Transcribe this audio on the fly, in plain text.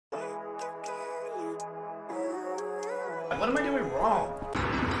am I doing wrong?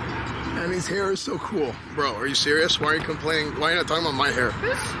 And his hair is so cool. Bro, are you serious? Why are you complaining? Why are you not talking about my hair?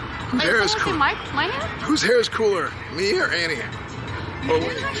 Whose hair is cool? My hair? Whose hair is cooler? Me or Annie? Your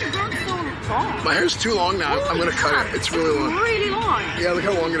hair's actually grown so long. My hair's too long now. I'm gonna cut it. It's really long. Really long. Yeah, look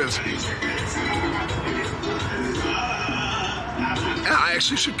how long it is. Yeah, I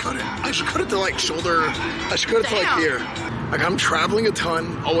actually should cut it. I should cut it to like shoulder. I should cut it to like here. Like I'm traveling a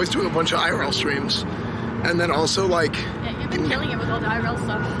ton, always doing a bunch of IRL streams. And then also like... Yeah, you've been killing it with all the IRL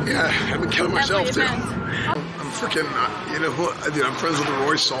stuff. Yeah, I've been killing myself too. I'm freaking, you know who, dude, I'm friends with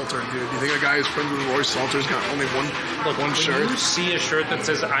Roy Salter, dude. Do you think a guy who's friends with Roy Salter's got only one shirt? You see a shirt that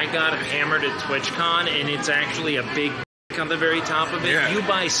says, I got hammered at TwitchCon, and it's actually a big on the very top of it? Yeah. You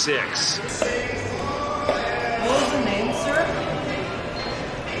buy 6. What was the name, sir?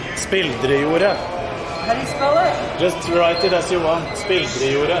 Spildrejordet. How do you spell it? Just write it as you want.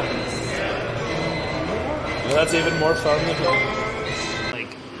 Spildrejordet. That's even more fun.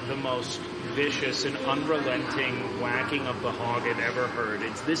 Like the most vicious and unrelenting whacking of the hog I've ever heard.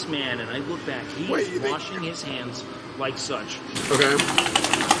 It's this man, and I look back, he's washing his hands like such. Okay.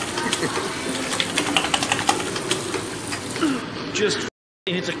 Just,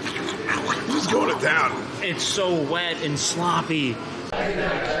 and it's like, who's going it down? It's so wet and sloppy.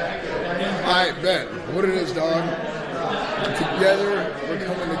 I bet. What it is, dog. Together, we're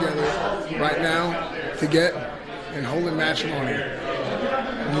coming together right now to get in holy matrimony.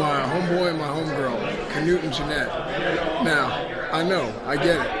 My homeboy and my homegirl, Knut and Jeanette. Now, I know, I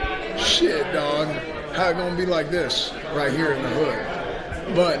get it. Shit, dog. How it gonna be like this right here in the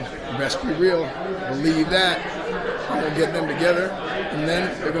hood? But best be real. Believe that. I'm gonna get them together, and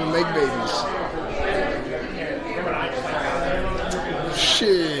then they're gonna make babies.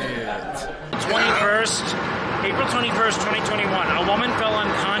 Shit. 21st. April 21st, 2021. A woman fell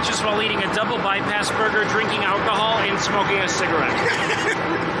unconscious while eating a double bypass burger, drinking alcohol, and smoking a cigarette.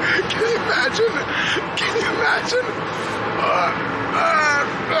 Can you imagine? Can you imagine?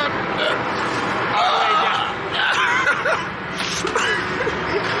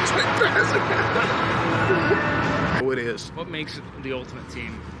 What it is? What makes it the ultimate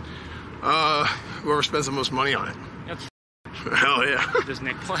team? Whoever spends the most money on it. That's hell yeah. Does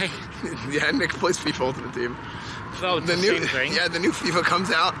Nick play? Yeah, Nick plays FIFA Ultimate Team. So it's the same thing. Yeah, the new FIFA comes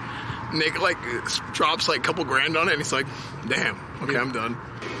out. Nick like drops like a couple grand on it, and he's like, "Damn, okay, I'm done."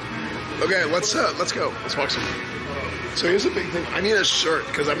 Okay, let's go. Let's walk some. So here's the big thing. I need a shirt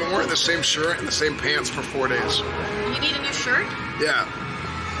because I've been wearing the same shirt and the same pants for 4 days. You need a new shirt? Yeah.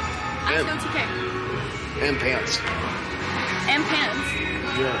 Ask OTK. And pants. And pants?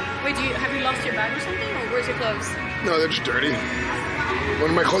 Yeah. Wait, have you lost your bag or something, or where's your clothes? No, they're just dirty.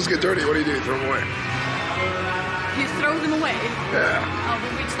 When my clothes get dirty, what do? You throw them away. You throw them away? Yeah. Oh, we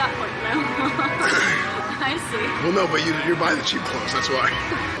reached that point now. I see. Well, no, but you're buying the cheap clothes, that's why.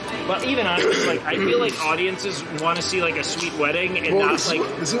 But even honestly, like, I feel like audiences want to see like a sweet wedding and not this like...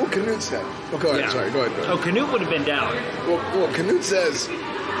 This is what Knut said. Oh, go ahead, sorry, go ahead. Oh, Knut would have been down. Well, Knut says,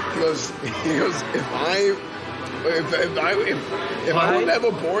 he goes, if I would have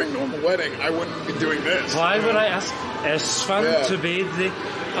a boring normal wedding, I wouldn't be doing this. Why would I ask Esfand to be the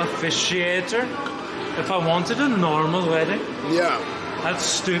officiator if I wanted a normal wedding? Yeah. That's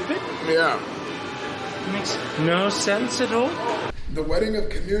stupid. Yeah. It makes no sense at all. The wedding of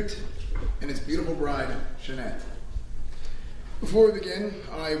Knut and his beautiful bride, Jeanette. Before we begin,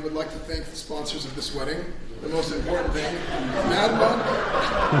 I would like to thank the sponsors of this wedding. The most important thing, Mad Monk,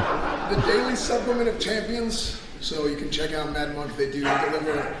 the daily supplement of champions. So you can check out Mad Monk. They do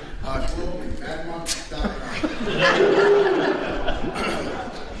deliver madmonk.com.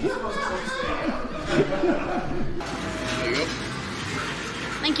 There you go.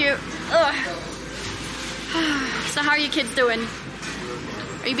 Thank you. Ugh. So how are you kids doing?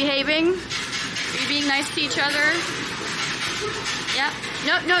 Are you behaving? Are you being nice to each other? Yeah.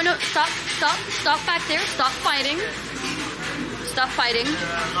 No. Stop back there. Stop fighting. Stop fighting.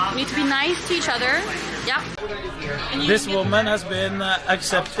 You need to be nice to each other. Yeah. This woman has been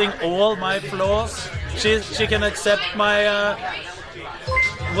accepting all my flaws. She can accept my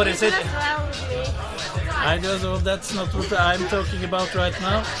what is it? I don't know. That's not what I'm talking about right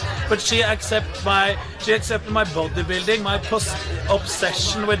now. But she accepted my bodybuilding, my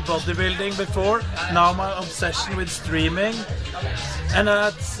obsession with bodybuilding before. Now my obsession with streaming, and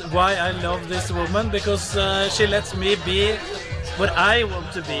that's why I love this woman, because she lets me be what I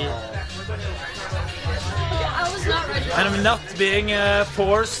want to be. And I'm not being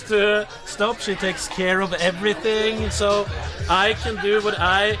forced to stop. She takes care of everything, so I can do what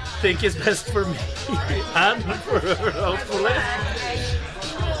I think is best for me and for her, hopefully.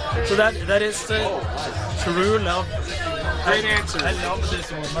 So that is true love. Great answer. I love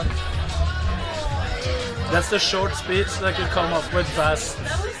this woman. That's the short speech that could come up with fast.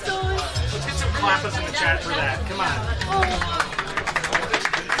 That was so... Let's get some clappers in the chat for that. Come on.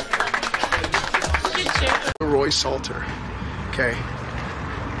 Roy Salter. Okay.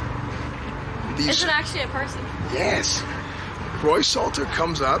 Is it actually a person? Yes. Roy Salter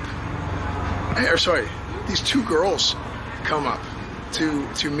comes up. Or sorry, these two girls come up to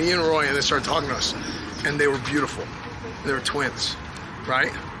me and Roy, and they start talking to us, and they were beautiful. They were twins,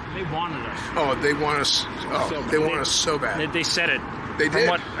 right? They wanted us. Oh, they want us. Oh, they want us so bad. They said it. They did.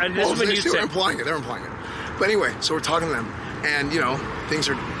 Well, They were implying it. They're implying it. But anyway, so we're talking to them, and things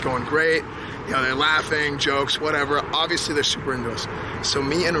are going great. They're laughing, jokes, whatever. Obviously, they're super into us. So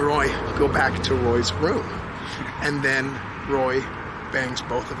me and Roy go back to Roy's room, and then Roy bangs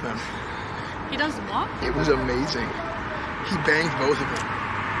both of them. He does what? It was amazing. He banged both of them.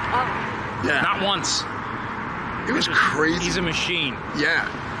 Oh. Yeah. Not once. It was crazy. He's a machine. Yeah.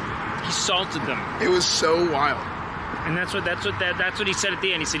 He salted them. It was so wild. And that's what he said at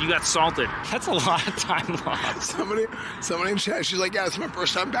the end. He said, "You got salted." That's a lot of time lost. Somebody in chat, she's like, "Yeah, it's my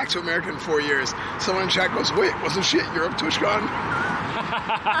first time back to America in 4 years." Someone in chat goes, "Wait, wasn't she at Europe TwitchCon?"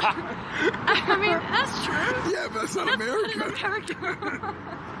 I mean, that's true. Yeah, but that's not America. That's America.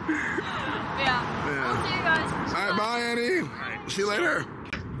 Yeah. I'll see you guys. All right, bye, Annie. See you later.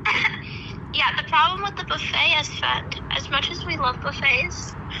 Yeah, the problem with the buffet, Esfand, as much as we love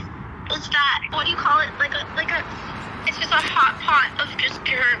buffets, is that, what do you call it? It's just a hot pot of just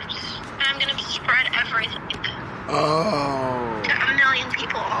germs, and I'm gonna spread everything Oh. to a million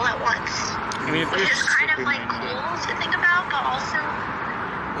people all at once. I mean, Which is kind of cool to think about, but also.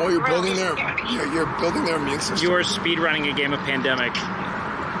 Oh, you're building really their scary. you're building their immune system. you are speedrunning a game of Pandemic.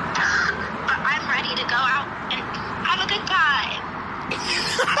 But I'm ready to go out and have a good time.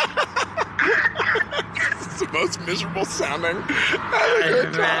 It's the most miserable sounding. Have a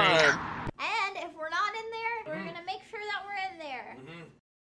good time.